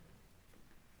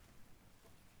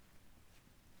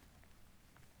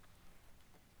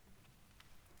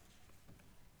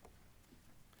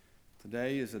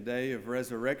Today is a day of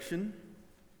resurrection,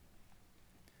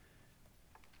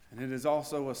 and it is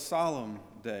also a solemn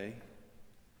day,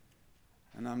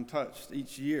 and I'm touched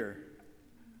each year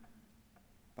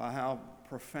by how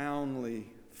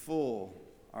profoundly full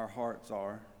our hearts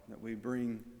are that we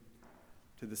bring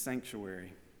to the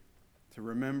sanctuary to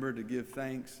remember, to give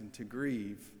thanks, and to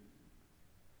grieve.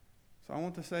 So I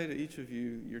want to say to each of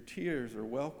you, your tears are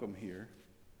welcome here.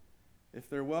 If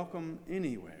they're welcome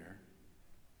anywhere,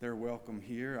 they're welcome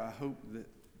here. I hope that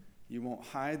you won't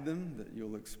hide them, that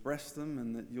you'll express them,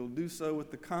 and that you'll do so with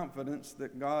the confidence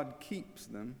that God keeps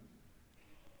them.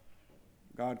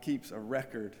 God keeps a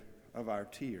record of our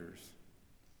tears.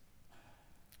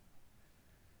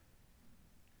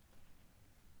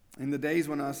 In the days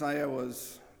when Isaiah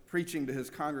was preaching to his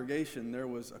congregation, there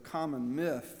was a common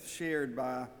myth shared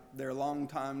by their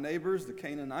longtime neighbors, the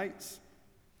Canaanites,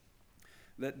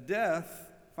 that death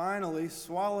finally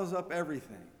swallows up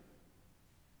everything.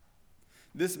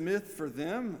 This myth for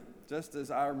them, just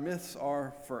as our myths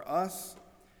are for us,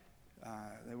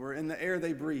 they were in the air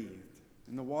they breathed,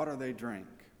 in the water they drank.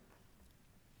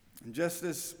 And just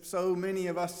as so many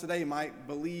of us today might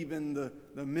believe in the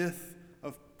myth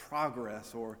of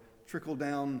progress or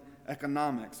trickle-down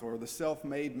economics or the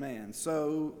self-made man,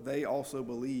 so they also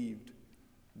believed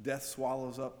death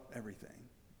swallows up everything.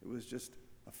 It was just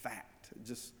a fact. It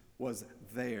just was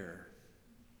there.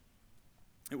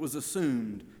 It was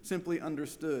assumed, simply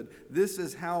understood. This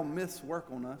is how myths work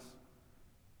on us.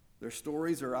 They're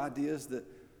stories or ideas that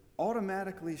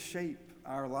automatically shape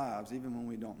our lives, even when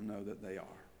we don't know that they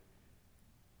are.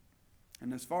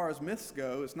 And as far as myths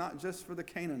go, it's not just for the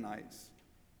Canaanites.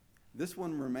 This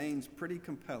one remains pretty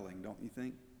compelling, don't you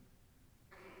think?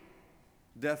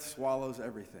 Death swallows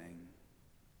everything.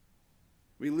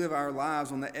 We live our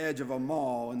lives on the edge of a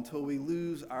maw until we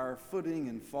lose our footing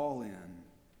and fall in.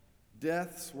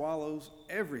 Death swallows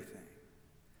everything.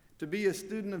 To be a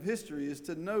student of history is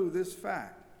to know this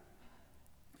fact,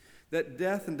 that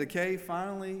death and decay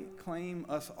finally claim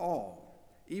us all.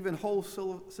 Even whole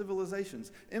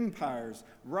civilizations, empires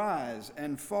rise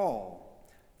and fall.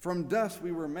 From dust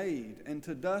we were made, and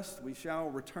to dust we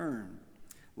shall return.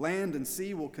 Land and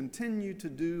sea will continue to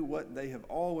do what they have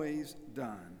always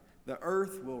done. The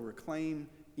earth will reclaim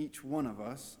each one of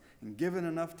us, and given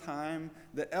enough time,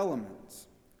 the elements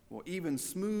will even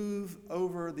smooth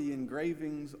over the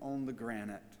engravings on the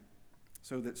granite,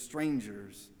 so that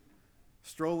strangers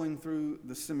strolling through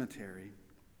the cemetery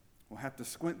will have to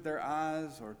squint their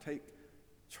eyes or take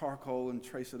charcoal and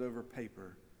trace it over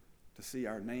paper to see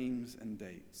our names and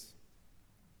dates.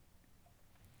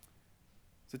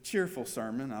 It's a cheerful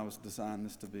sermon. I was designed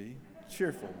this to be a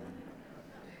cheerful one.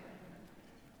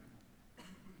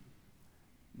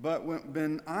 But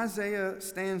when Isaiah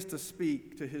stands to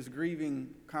speak to his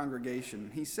grieving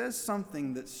congregation, he says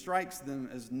something that strikes them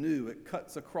as new. It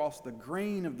cuts across the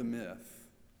grain of the myth.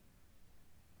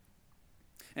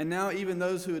 And now even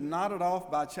those who had nodded off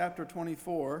by chapter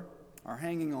 24 are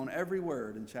hanging on every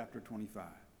word in chapter 25.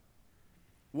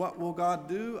 What will God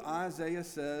do? Isaiah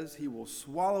says he will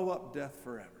swallow up death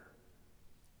forever.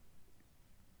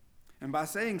 And by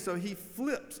saying so, he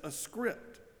flips a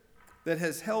script that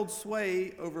has held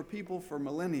sway over people for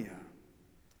millennia.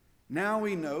 Now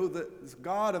we know that the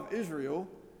God of Israel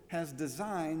has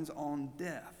designs on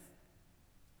death.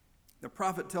 The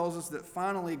prophet tells us that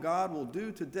finally God will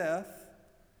do to death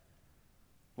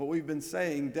what we've been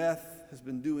saying death has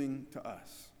been doing to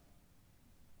us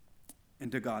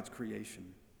and to God's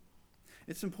creation.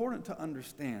 It's important to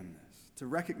understand this, to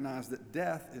recognize that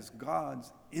death is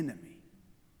God's enemy,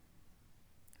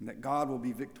 and that God will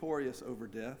be victorious over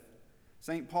death.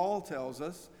 St. Paul tells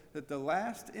us that the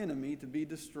last enemy to be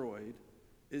destroyed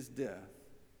is death.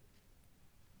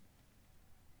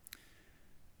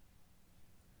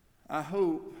 I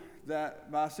hope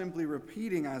that by simply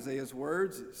repeating Isaiah's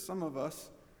words, some of us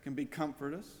can be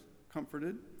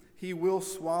comforted. He will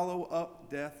swallow up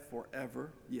death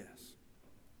forever, yes.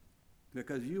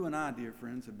 Because you and I, dear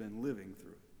friends, have been living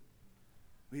through it.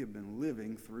 We have been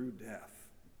living through death.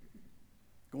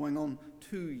 Going on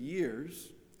 2 years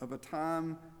of a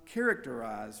time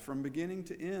characterized from beginning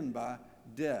to end by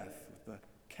death with a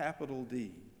capital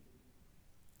D.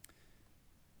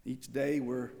 Each day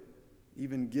we're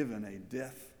even given a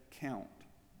death count.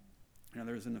 Now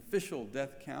there's an official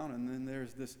death count, and then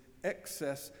there's this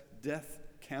excess death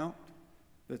count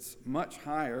that's much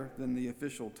higher than the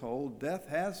official toll. Death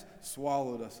has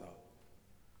swallowed us up.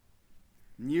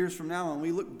 And years from now, when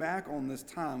we look back on this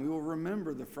time, we will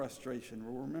remember the frustration,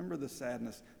 we'll remember the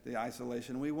sadness, the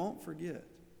isolation. We won't forget.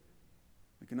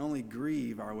 We can only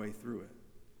grieve our way through it.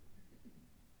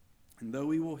 And though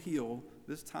we will heal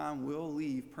this time will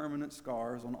leave permanent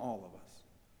scars on all of us.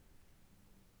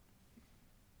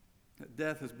 That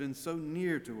death has been so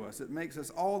near to us, it makes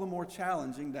us all the more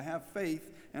challenging to have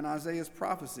faith in Isaiah's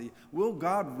prophecy. Will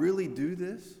God really do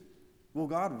this? Will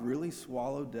God really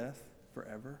swallow death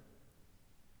forever?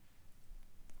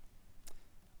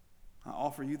 I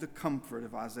offer you the comfort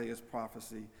of Isaiah's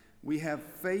prophecy. We have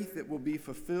faith that will be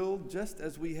fulfilled, just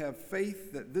as we have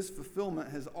faith that this fulfillment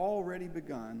has already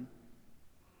begun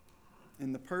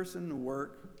in the person, the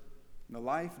work, the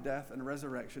life, death, and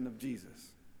resurrection of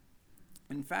Jesus.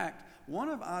 In fact, one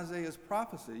of Isaiah's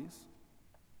prophecies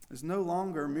is no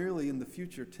longer merely in the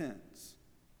future tense.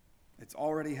 It's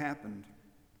already happened.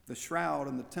 The shroud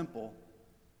in the temple,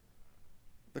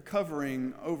 the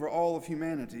covering over all of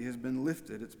humanity, has been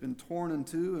lifted. It's been torn in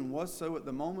two and was so at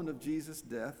the moment of Jesus'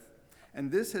 death.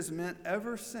 And this has meant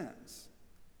ever since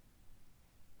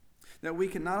that we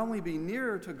can not only be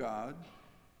nearer to God,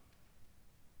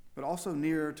 but also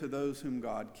nearer to those whom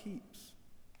God keeps.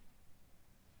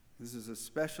 This is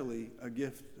especially a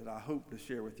gift that I hope to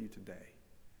share with you today.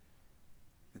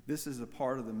 That this is a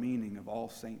part of the meaning of All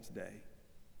Saints' Day.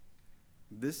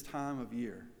 This time of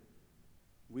year,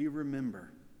 we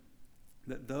remember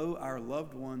that though our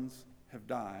loved ones have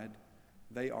died,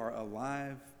 they are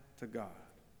alive to God.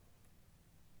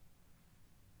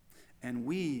 And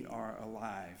we are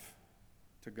alive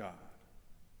to God.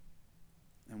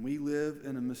 And we live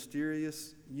in a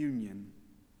mysterious union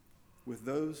with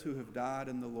those who have died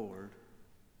in the Lord,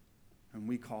 and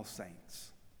we call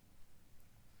saints.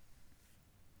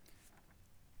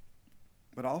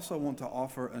 But I also want to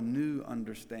offer a new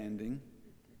understanding,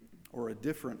 or a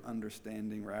different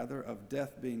understanding, rather, of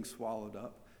death being swallowed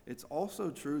up. It's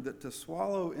also true that to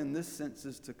swallow in this sense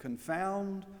is to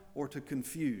confound or to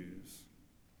confuse.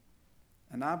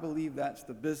 And I believe that's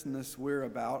the business we're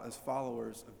about as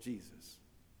followers of Jesus.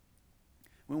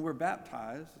 When we're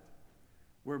baptized,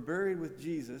 we're buried with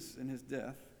Jesus in his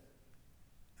death,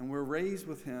 and we're raised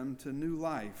with him to new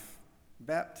life.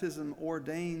 Baptism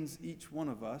ordains each one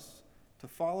of us to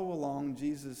follow along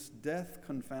Jesus'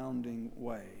 death-confounding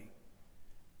way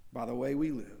by the way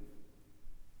we live.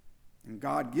 And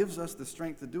God gives us the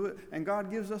strength to do it, and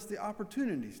God gives us the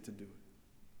opportunities to do it.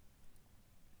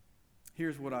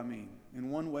 Here's what I mean. In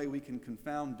one way, we can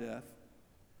confound death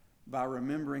by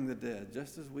remembering the dead,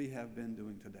 just as we have been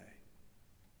doing today.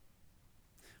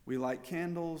 We light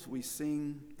candles, we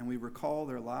sing, and we recall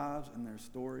their lives and their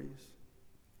stories.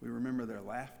 We remember their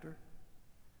laughter.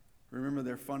 Remember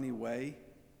their funny way.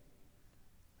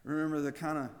 Remember the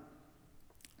kind of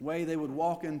way they would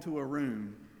walk into a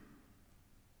room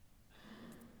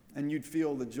and you'd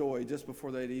feel the joy just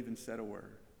before they'd even said a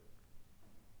word.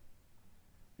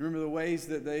 Remember the ways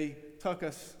that they tuck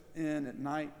us in at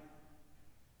night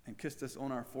and kissed us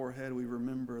on our forehead. We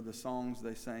remember the songs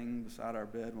they sang beside our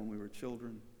bed when we were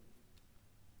children.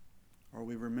 Or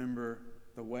we remember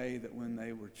the way that when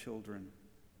they were children,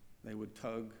 they would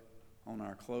tug on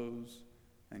our clothes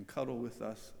and cuddle with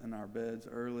us in our beds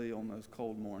early on those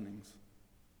cold mornings.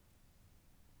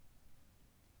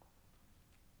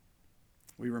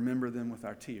 We remember them with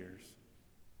our tears.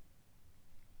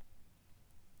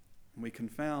 And we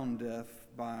confound death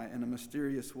by, in a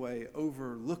mysterious way,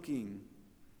 overlooking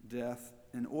death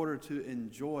in order to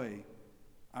enjoy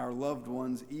our loved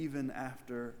ones even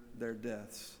after their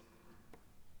deaths.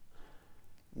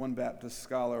 One Baptist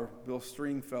scholar, Bill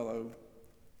Stringfellow,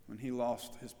 when he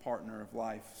lost his partner of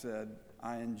life, said,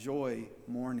 "I enjoy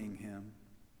mourning him."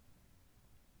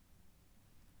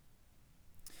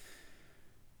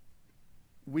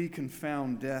 We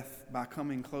confound death by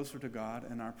coming closer to God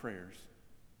in our prayers.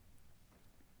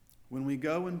 When we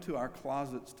go into our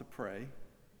closets to pray,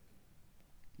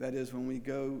 that is, when we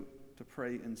go to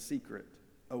pray in secret,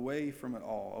 away from it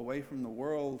all, away from the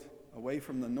world, away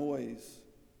from the noise,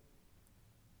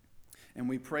 and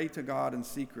we pray to God in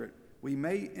secret, we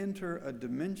may enter a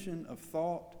dimension of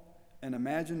thought and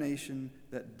imagination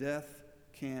that death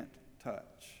can't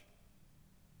touch.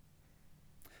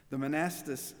 The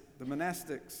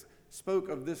monastics spoke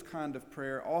of this kind of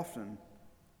prayer often.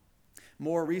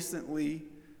 More recently,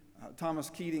 Thomas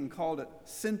Keating called it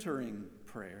centering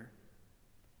prayer.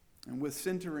 And with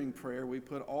centering prayer, we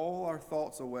put all our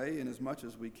thoughts away in as much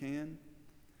as we can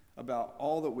about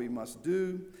all that we must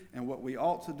do and what we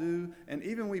ought to do, and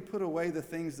even we put away the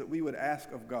things that we would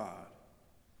ask of God.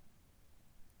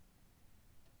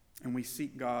 And we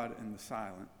seek God in the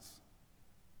silence.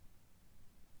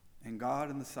 And God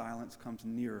in the silence comes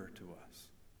nearer to us.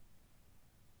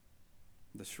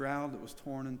 The shroud that was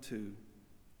torn in two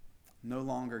no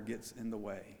longer gets in the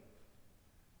way.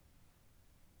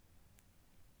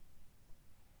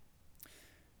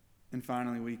 And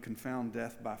finally, we confound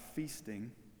death by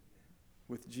feasting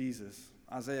with Jesus.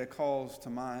 Isaiah calls to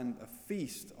mind a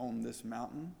feast on this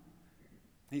mountain.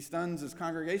 He stuns his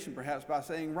congregation perhaps by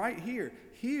saying, right here,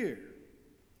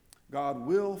 God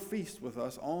will feast with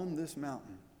us on this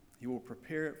mountain. He will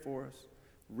prepare it for us,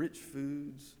 rich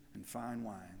foods and fine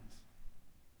wines.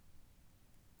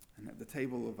 And at the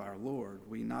table of our Lord,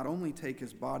 we not only take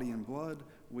his body and blood,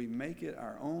 we make it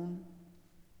our own.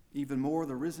 Even more,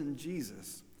 the risen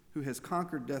Jesus, who has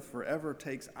conquered death forever,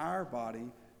 takes our body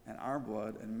and our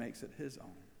blood and makes it his own.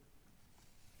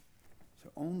 So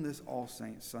on this All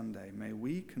Saints Sunday, may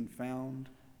we confound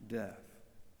death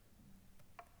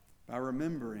by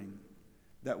remembering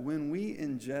that when we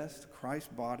ingest Christ's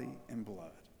body and blood,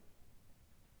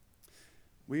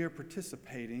 we are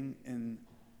participating in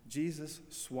Jesus'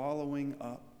 swallowing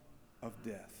up of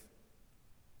death.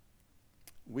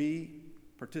 We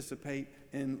participate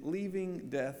in leaving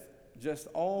death just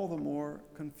all the more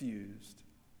confused.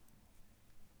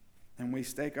 And we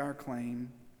stake our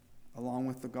claim, along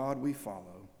with the God we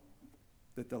follow,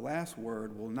 that the last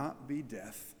word will not be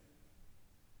death,